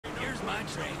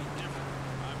train.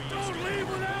 Don't leave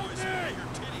without me! Bigger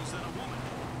titties than a woman.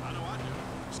 I know I do.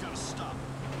 Just gotta stop.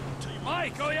 Tell you what,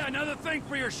 Mike, oh yeah, another thing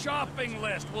for your shopping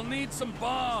list. We'll need some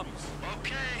bombs.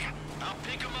 Okay, I'll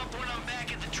pick them up when I'm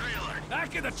back at the trailer.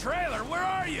 Back in the trailer? Where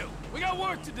are you? We got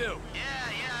work to do. Yeah,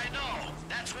 I know.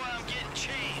 That's why I'm getting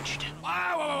changed.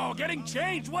 Wow, whoa, getting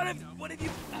changed? What have you...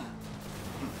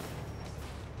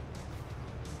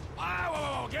 Wow,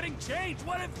 whoa, getting changed?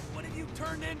 What have you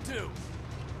turned into?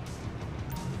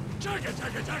 Chugga,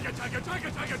 chugga, chugga, chugga,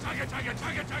 chugga, chugga, chugga, chugga,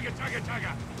 chugga, chugga, chugga,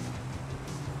 chugga.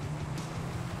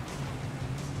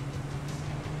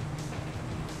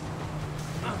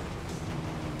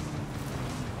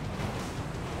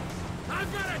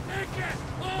 I've got a ticket!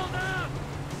 Hold up!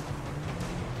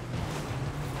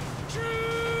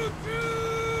 Choo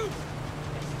choo!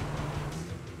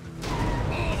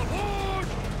 All aboard!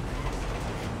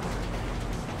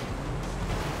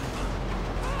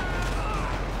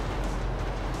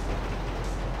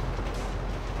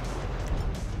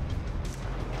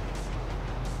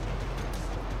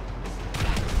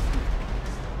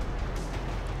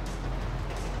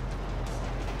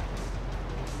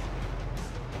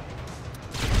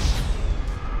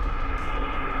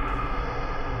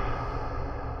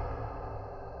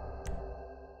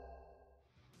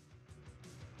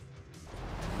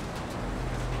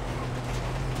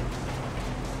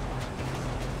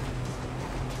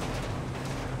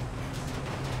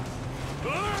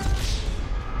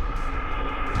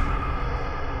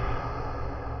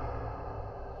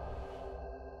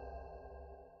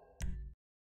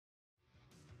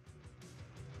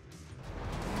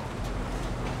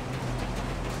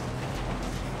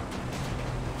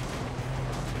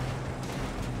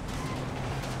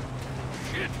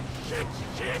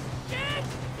 Shit!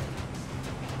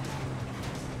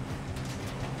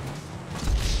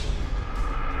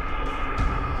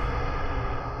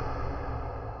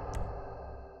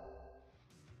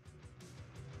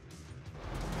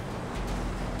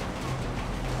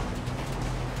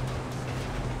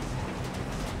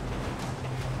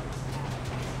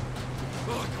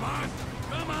 Oh, come on!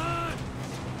 Come on!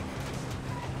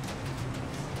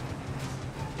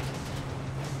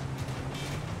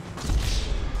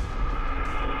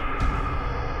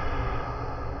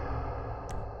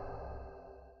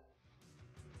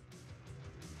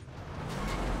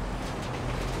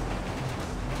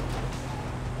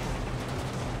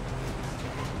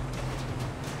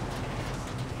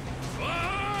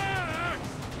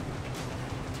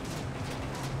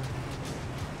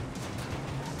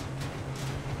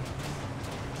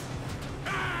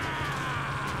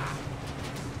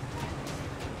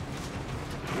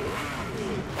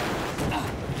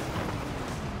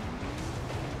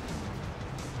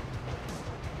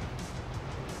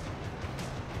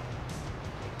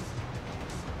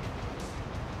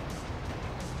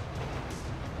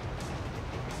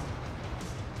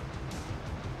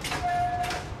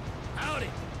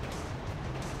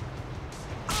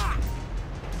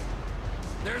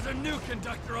 There's a new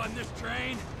conductor on this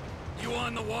train. You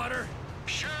on the water?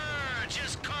 Sure,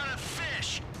 just caught a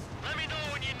fish. Let me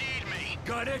know when you need me.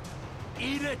 Gut it,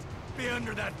 eat it, be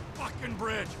under that fucking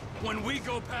bridge. When we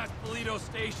go past Polito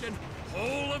Station,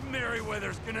 whole of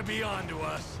Merryweather's gonna be onto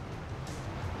us.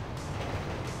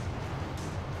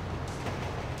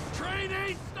 Train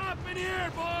ain't stopping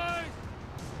here, boys!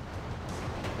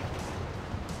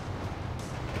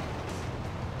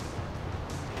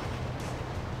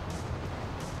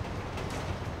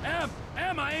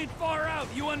 Em, I ain't far out.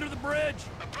 You under the bridge?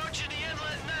 Approaching the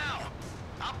inlet now.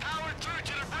 I'll power through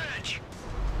to the bridge.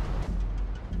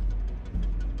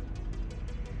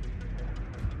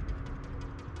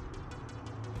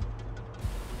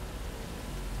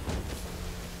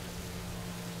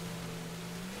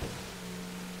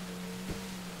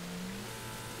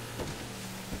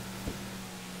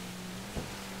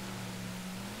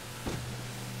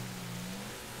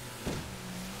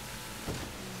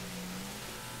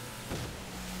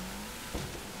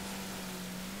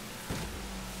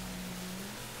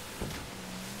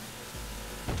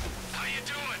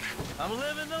 I'm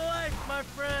living the life, my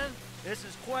friend. This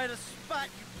is quite a spot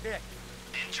you picked.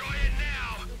 Enjoy it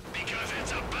now, because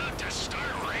it's about to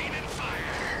start raining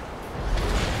fire.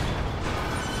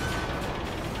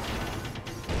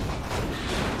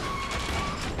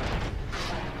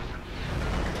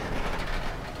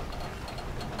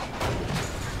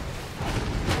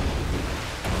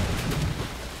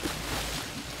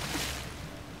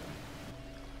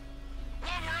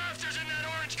 What we're after's in that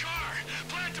orange car.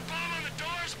 Plant the bomb on the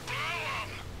doors, blow them.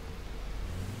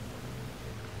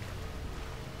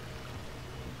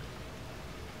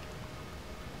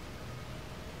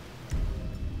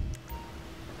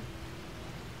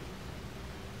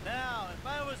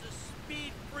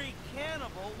 bloody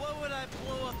cannibal, what would I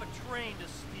blow up a train to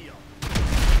steal?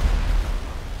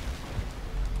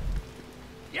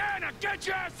 Yeah, now get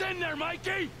your ass in there,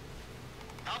 Mikey!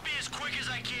 I'll be as quick as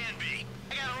I can be.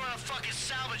 I gotta run a fucking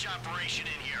salvage operation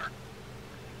in here.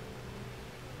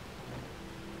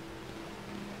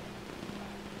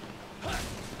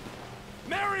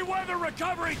 Merryweather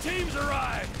recovery teams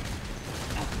arrived!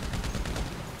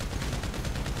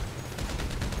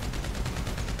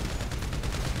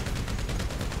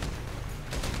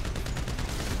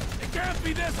 It can't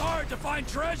be this hard to find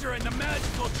treasure in the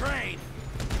magical train!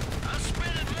 I'm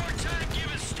spending more time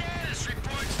giving status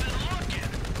reports than looking.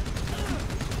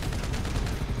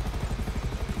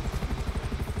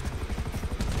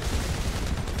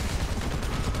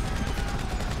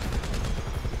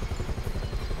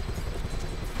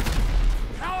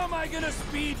 How am I gonna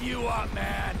speed you up,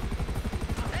 man?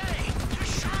 Hey, you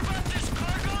sure about this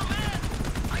cargo, man?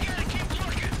 I gotta keep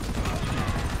looking.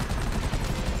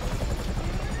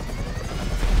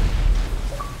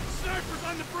 Snipers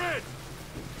on the bridge!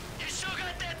 You still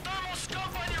got that thermal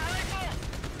scope on your rifle?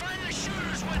 Find the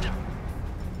shooters with them.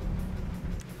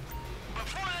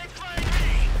 Before they find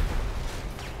me.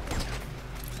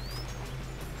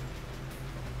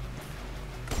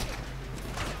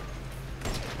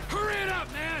 Hurry it up,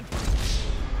 man!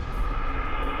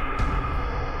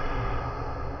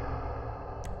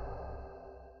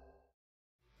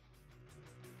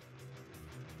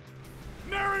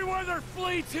 Merryweather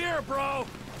fleet's here, bro!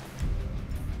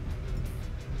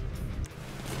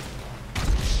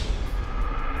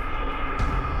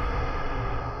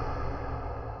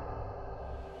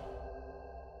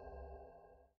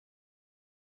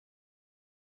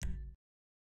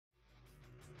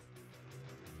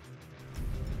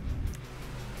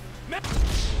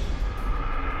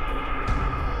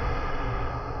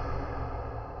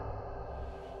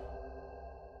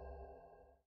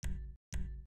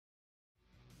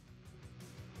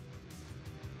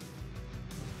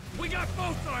 We got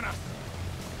boats on us!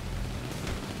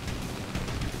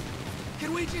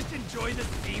 Can we just enjoy the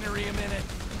scenery a minute?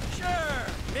 Sure,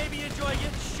 maybe enjoy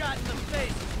getting shot in the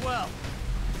face as well.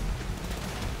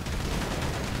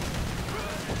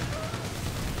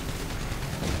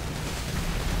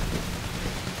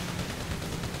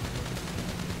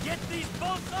 Get these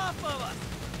boats off of us!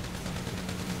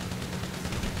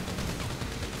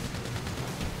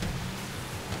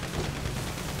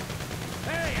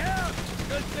 Hey, help!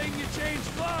 Good thing you changed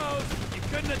clothes. You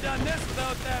couldn't have done this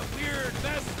without that weird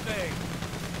vest thing.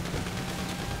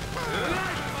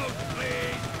 Lifeboat,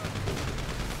 please!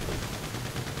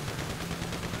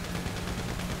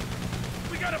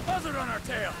 We got a buzzard on our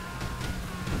tail!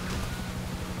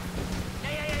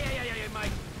 Hey,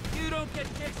 Mike. You don't get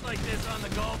kicks like this on the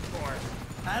golf course.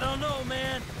 I don't know,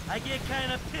 man. I get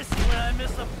kinda pissy when I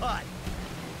miss a putt.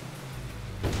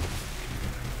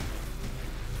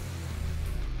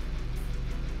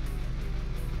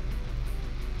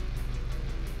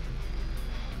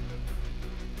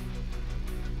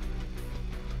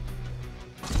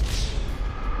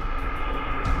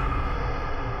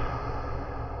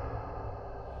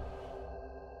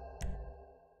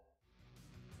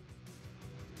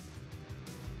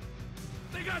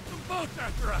 They got some boats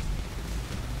after us!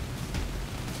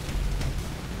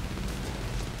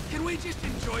 Can we just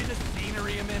enjoy the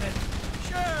scenery a minute?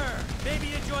 Sure,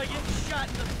 maybe enjoy getting shot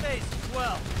in the face as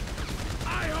well.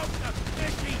 I hope the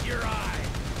fish eat your eye!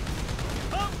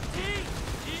 Oh, T,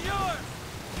 she's yours!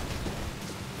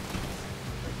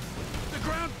 The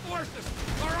ground forces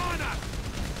are on us!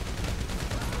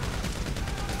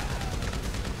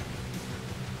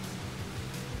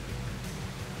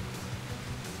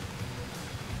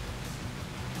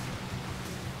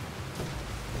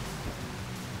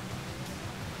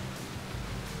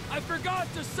 I forgot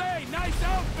to say, nice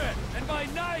outfit! And by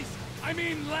nice, I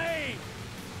mean lame!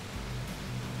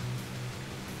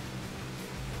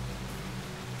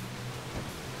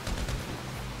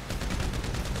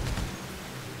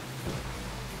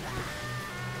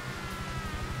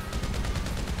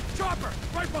 Chopper,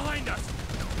 right behind us!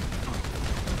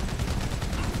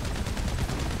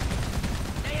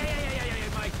 Hey,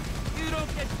 Mike. You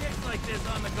don't get kicked like this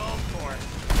on the golf course.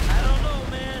 I don't know,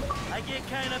 man. I get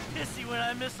kinda pissy when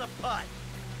I miss a putt.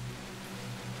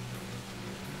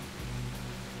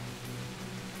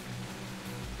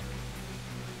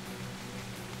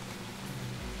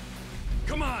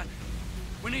 Come on!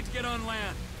 We need to get on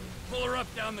land. Pull her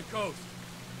up down the coast.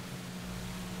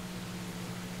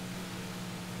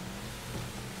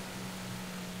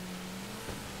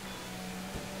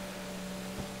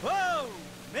 Whoa!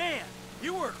 Man,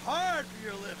 you work hard for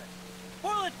your living.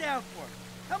 Boil it down for me.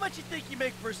 How much you think you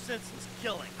make for a senseless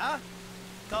killing, huh?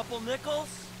 Couple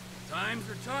nickels? Times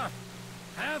are tough.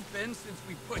 Have been since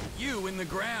we put you in the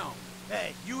ground.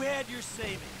 Hey, you had your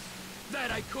savings.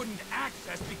 That I couldn't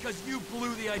access because you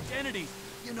blew the identities.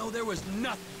 You know, there was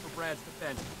nothing for Brad's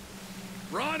defense.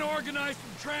 Ron organized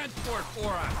some transport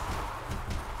for us.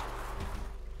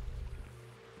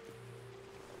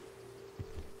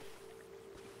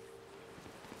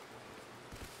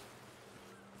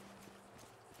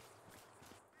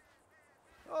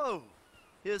 Oh,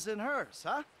 his and hers,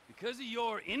 huh? Because of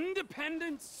your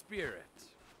independent spirit.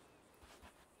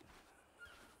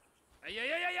 Hey, hey, hey,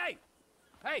 hey, hey!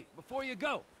 Hey, before you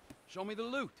go, show me the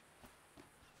loot.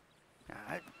 All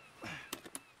right.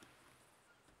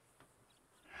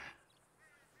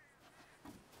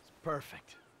 It's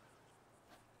perfect.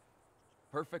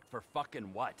 Perfect for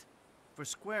fucking what? For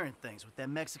squaring things with that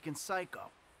Mexican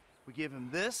psycho. We give him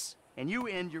this, and you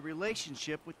end your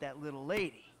relationship with that little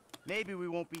lady. Maybe we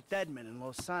won't be deadmen in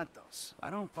Los Santos. I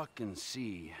don't fucking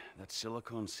see that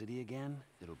Silicon City again.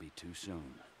 It'll be too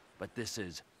soon. But this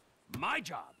is my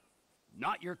job,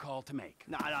 not your call to make.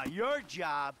 Nah, your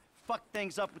job fucked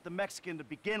things up with the Mexican to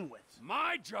begin with.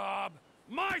 My job,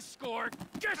 my score,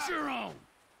 get your own!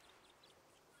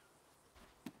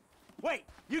 Wait,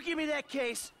 you give me that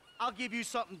case, I'll give you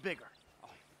something bigger.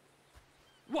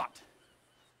 What?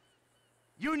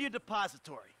 Union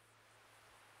Depository.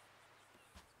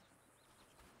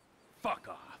 Fuck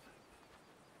off.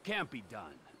 Can't be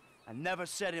done. I never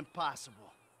said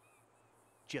impossible.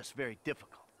 Just very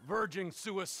difficult. Verging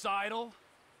suicidal?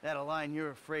 That a line you're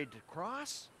afraid to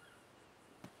cross?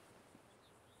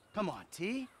 Come on,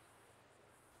 T.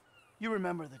 You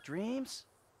remember the dreams?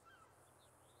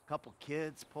 Couple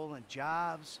kids pulling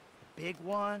jobs, a big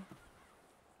one.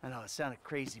 I know it sounded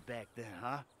crazy back then,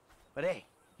 huh? But hey,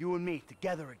 you and me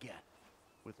together again.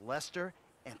 With Lester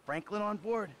and Franklin on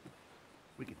board,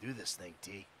 we can do this thing,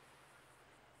 T.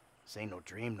 This ain't no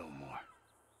dream no more.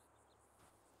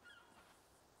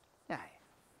 Aye.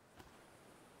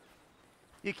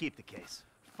 You keep the case.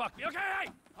 Fuck me. Okay, hey!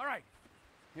 All right.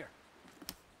 Here.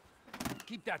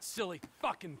 Keep that silly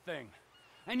fucking thing.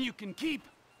 And you can keep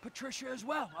Patricia as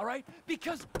well, all right?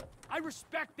 Because I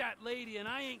respect that lady and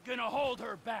I ain't gonna hold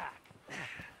her back.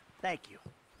 Thank you.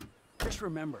 Just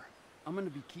remember, I'm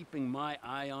gonna be keeping my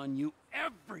eye on you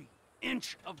every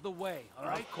inch of the way, all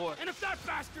right? Of course. And if that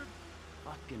bastard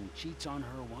fucking cheats on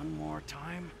her one more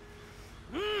time,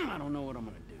 I don't know what I'm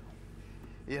gonna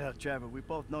do. You know, Trevor, we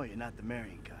both know you're not the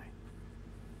marrying kind.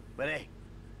 But hey,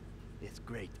 it's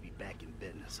great to be back in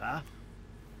business, huh?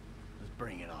 Let's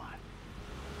bring it on.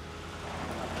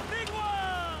 The big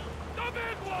one! The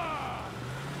big one!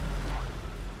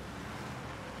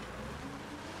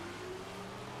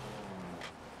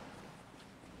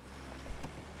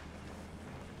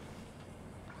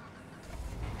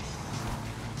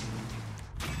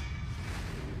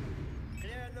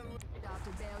 To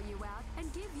bail you out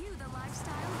and give you the lifestyle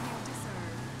you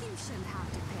deserve. You shouldn't have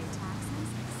to pay taxes.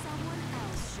 Someone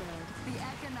else should. The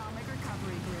Economic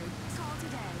Recovery Group. Call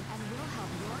today and we'll help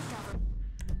your government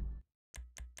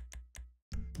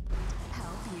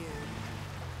help you.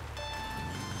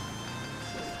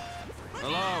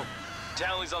 Hello?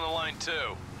 Townley's on the line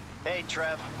too. Hey,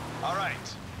 Trev. All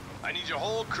right. I need your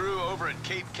whole crew over at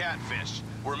Cape Catfish.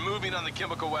 We're moving on the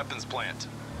chemical weapons plant.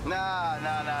 Nah.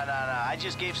 I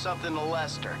just gave something to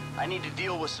Lester. I need to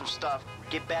deal with some stuff.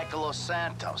 Get back to Los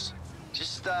Santos.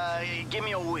 Just, give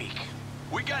me a week.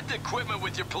 We got the equipment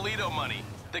with your Polito money.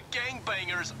 The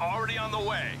gangbangers already on the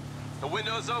way. The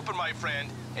window's open, my friend,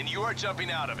 and you are jumping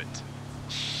out of it.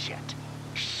 Shit.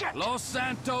 Los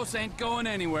Santos ain't going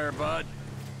anywhere, bud.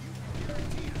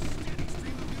 Guarantee a steady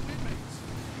stream of new inmates.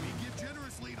 We give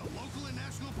generously to local and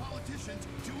national politicians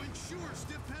to ensure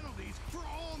stiff penalties for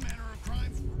all manner of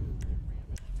crimes.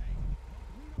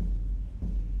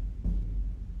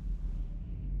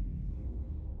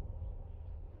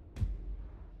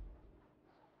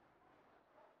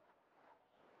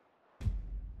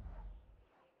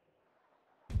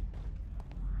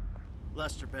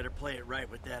 Lester better play it right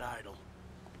with that idol.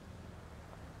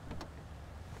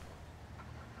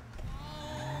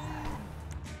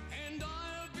 And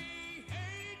I'll be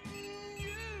hating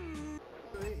you.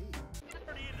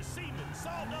 Already into semen,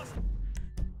 sawdust.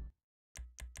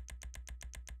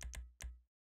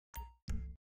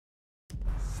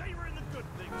 Savoring the good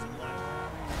things in life.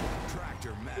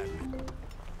 Tractor madman.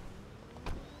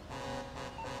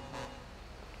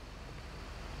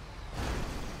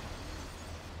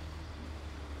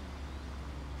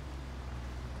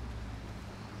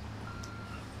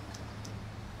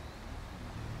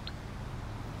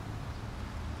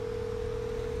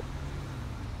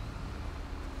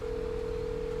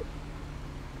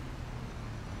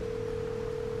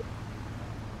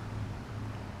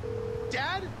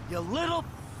 You little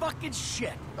fucking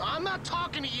shit. I'm not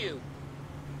talking to you.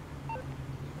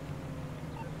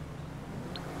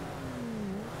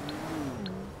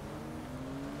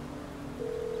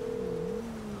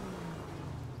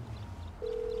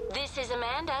 This is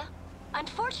Amanda.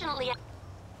 Unfortunately,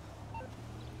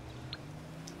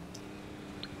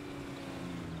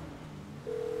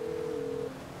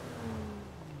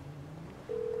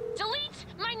 delete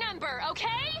my number,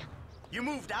 okay? You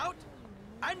moved out?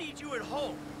 I need you at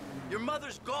home. Your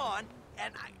mother's gone,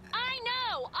 and I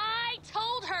know! I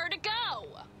told her to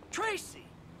go! Tracy!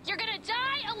 You're gonna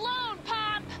die alone,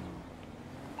 Pop!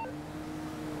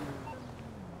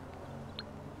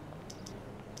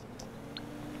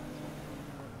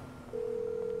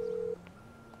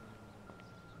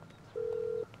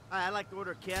 I'd like to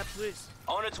order a cab, please.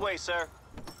 On its way, sir.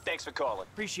 Thanks for calling.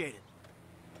 Appreciate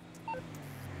it.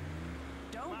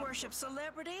 Don't worship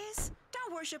celebrities.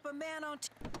 Don't worship a man on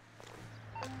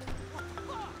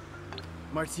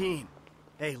Martine,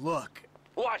 hey, look.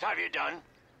 What have you done?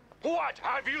 What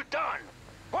have you done?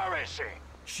 Where is she?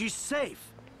 She's safe.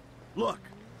 Look,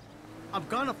 I'm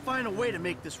gonna find a way to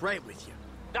make this right with you.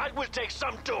 That will take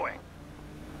some doing.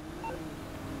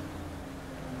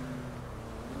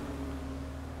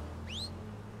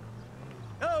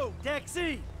 Oh,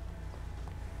 taxi!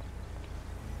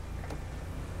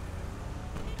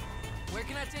 Where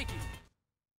can I take you?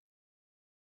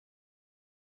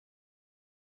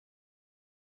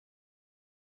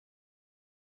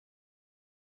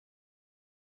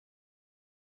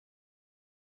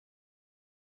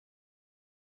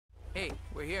 Hey,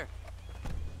 we're here.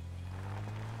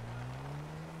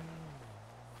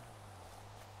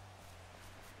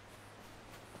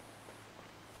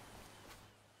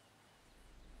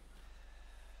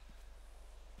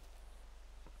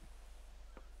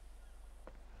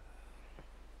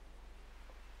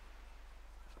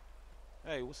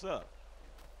 Hey, what's up?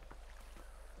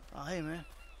 Oh, hey, man.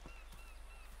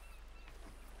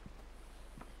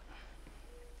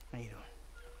 How you doing?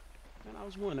 Man, I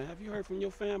was wondering, have you heard from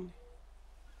your family?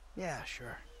 Yeah,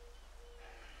 sure.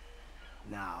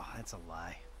 No, that's a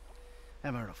lie. I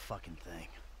haven't heard a fucking thing.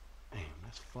 Damn,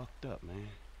 that's fucked up, man.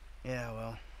 Yeah,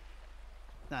 well,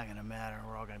 not gonna matter.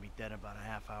 We're all gonna be dead in about a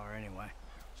half hour anyway.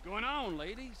 What's going on,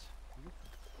 ladies?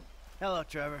 Hello,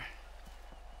 Trevor.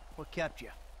 What kept you?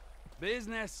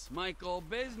 Business, Michael,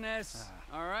 business.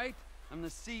 All right? I'm the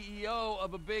CEO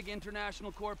of a big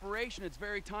international corporation. It's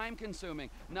very time-consuming.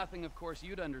 Nothing, of course,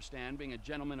 you'd understand, being a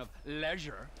gentleman of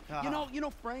leisure. You know,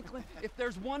 Franklin, if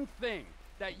there's one thing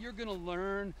that you're gonna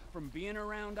learn from being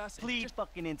around us, Plead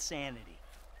fucking insanity.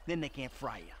 Then they can't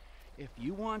fry you. if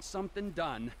you want something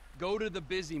done, go to the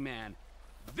busy man.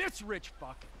 This rich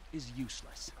fuck is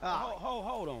useless.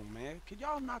 Hold on, man. Can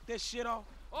y'all knock that shit off?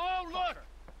 Oh, look!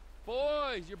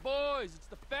 Boys, you're boys. It's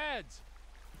the feds.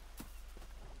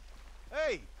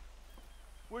 Hey,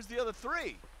 where's the other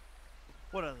three?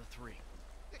 What other three?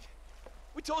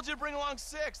 We told you to bring along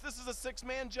 6. This is a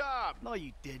 6-man job. No,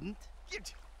 you didn't.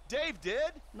 Dave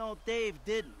did. No, Dave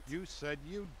didn't. You said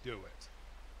you'd do it.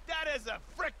 That is a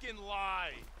frickin'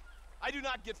 lie. I do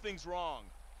not get things wrong.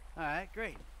 All right,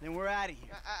 great. Then we're out of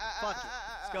here. Fuck it.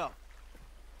 Let's go.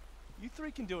 You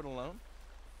 3 can do it alone.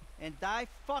 And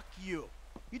fuck you.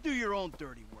 You do your own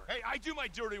dirty work. Hey, I do my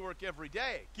dirty work every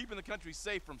day, keeping the country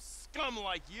safe from scum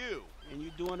like you. And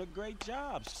you're doing a great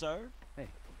job, sir. Hey,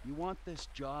 you want this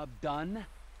job done?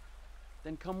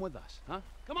 Then come with us, huh?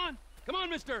 Come on,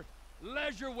 Mr.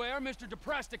 Leisureware, Mr.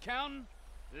 Depressed Accountant.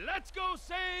 Let's go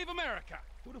save America.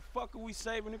 Who the fuck are we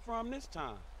saving it from this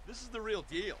time? This is the real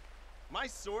deal. My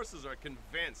sources are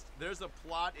convinced there's a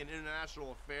plot in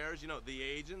international affairs, you know, the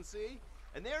agency,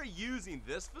 and they're using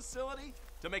this facility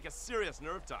to make a serious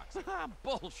nerve toxin.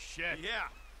 Bullshit. Yeah,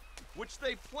 which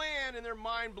they plan in their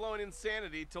mind-blowing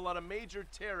insanity to let a major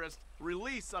terrorist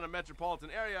release on a metropolitan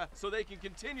area so they can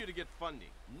continue to get funding.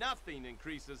 Nothing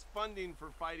increases funding for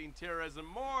fighting terrorism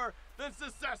more than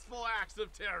successful acts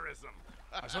of terrorism.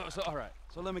 So all right.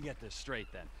 So let me get this straight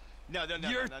then.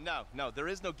 No, there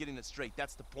is no getting it straight.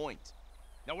 That's the point.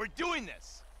 Now we're doing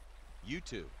this. You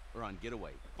 2 are on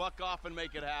getaway. Fuck off and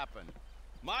make it happen.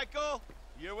 Michael,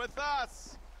 you're with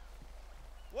us.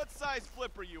 What size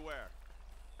flipper you wear?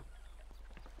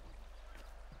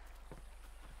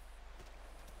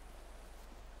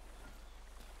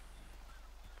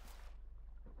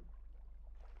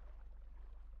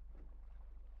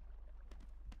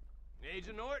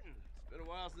 Agent Norton, it's been a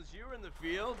while since you were in the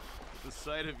field. The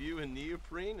sight of you in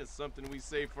neoprene is something we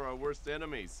save for our worst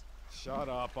enemies. Shut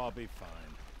up, I'll be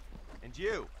fine. And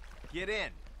you, get in.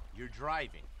 You're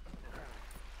driving.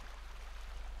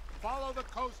 Follow the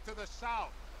coast to the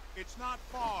south. It's not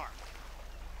far.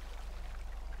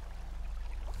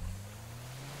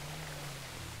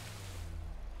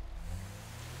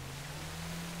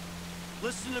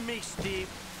 Listen to me, Steve.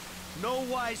 No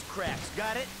wisecracks,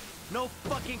 got it? No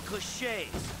fucking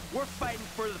cliches. We're fighting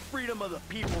for the freedom of the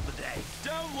people today.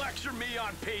 Don't lecture me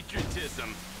on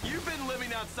patriotism. You've been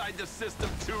living outside the system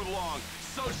too long.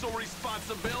 Social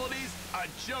responsibilities, a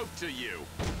joke to you.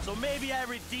 So maybe I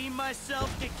redeem myself,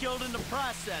 get killed in the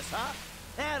process, huh?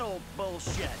 That old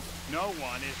bullshit. No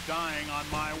one is dying on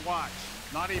my watch.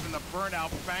 Not even the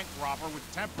burnout bank robber with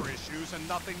temper issues and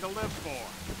nothing to live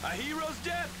for. A hero's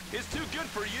death is too good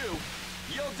for you.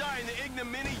 You'll die in the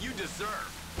ignominy you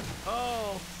deserve.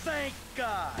 Oh, thank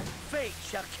God. Fate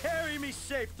shall carry me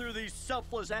safe through these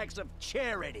selfless acts of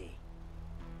charity.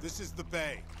 This is the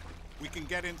bay. We can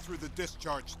get in through the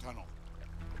discharge tunnel.